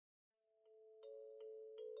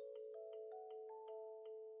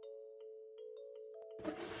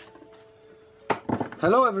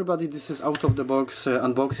Hello everybody, this is Out of the Box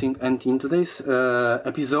unboxing, and in today's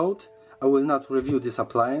episode I will not review this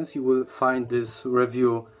appliance. You will find this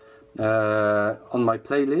review on my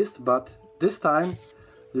playlist, but this time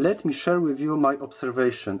let me share with you my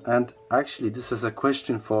observation. And actually this is a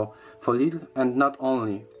question for Lidl, and not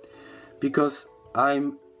only because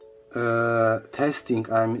I'm testing,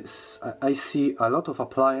 I see a lot of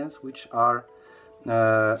appliances which are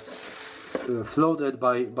floated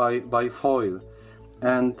by foil.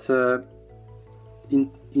 And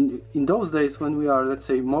in those days when we are, let's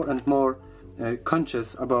say, more and more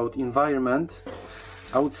conscious about environment,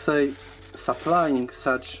 I would say supplying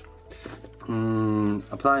such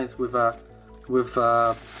appliance with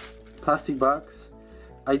plastic bags,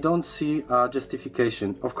 I don't see a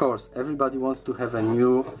justification. Of course, everybody wants to have a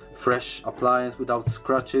new, fresh appliance without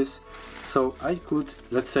scratches, so I could,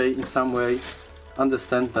 let's say, in some way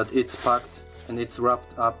understand that it's packed and it's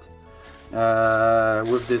wrapped up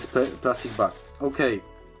with this plastic bag. Okay,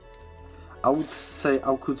 I would say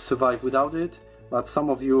I could survive without it, but some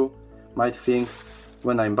of you might think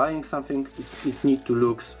when I'm buying something it needs to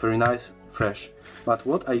look very nice, fresh. But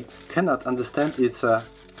what I cannot understand is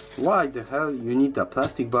why the hell you need a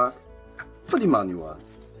plastic bag for the manual.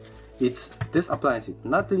 This appliance is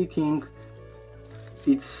not leaking,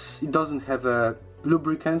 it doesn't have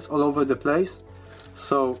lubricants all over the place,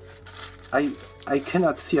 so I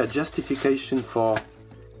cannot see a justification for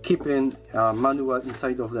keeping a manual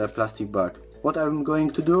inside of the plastic bag. What I'm going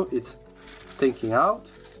to do is taking out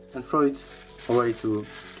and throw it away to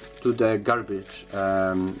the garbage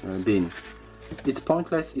bin. It's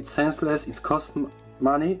pointless, it's senseless, it costs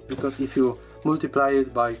money, because if you multiply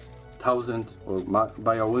it by 1,000 or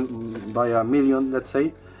by a million, let's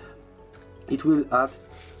say, it will add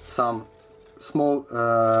some small,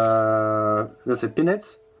 let's say,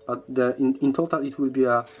 peanuts. But in total it will be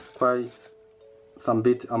a quite some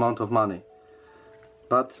bit amount of money.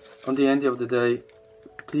 But on the end of the day,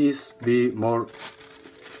 please be more,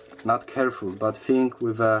 not careful, but think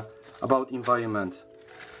with about environment.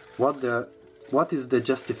 What is the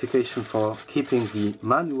justification for keeping the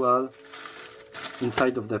manual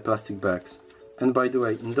inside of the plastic bags? And by the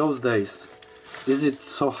way, in those days, is it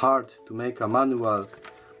so hard to make a manual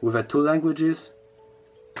with 2 languages?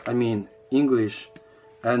 I mean English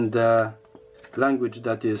and language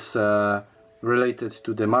that is related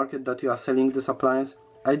to the market that you are selling this appliance.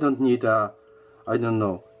 I don't need I don't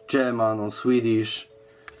know, German or Swedish.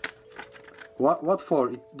 What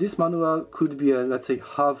for? This manual could be let's say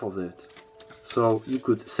half of it. So you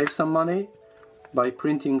could save some money by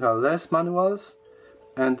printing less manuals.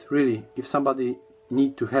 And really, if somebody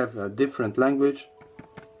need to have a different language,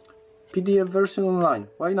 PDF version online,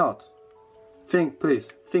 why not? Please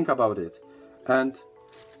think about it. And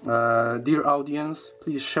dear audience,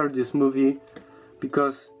 please share this movie,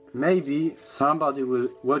 because maybe somebody will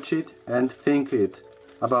watch it and think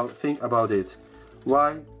about it.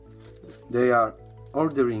 Why they are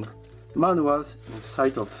ordering manuals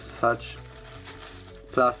inside of such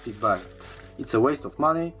plastic bag? It's a waste of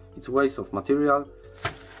money, it's a waste of material,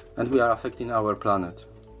 and we are affecting our planet.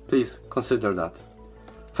 Please consider that.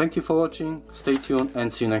 Thank you for watching, stay tuned,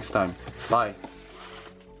 and see you next time. Bye.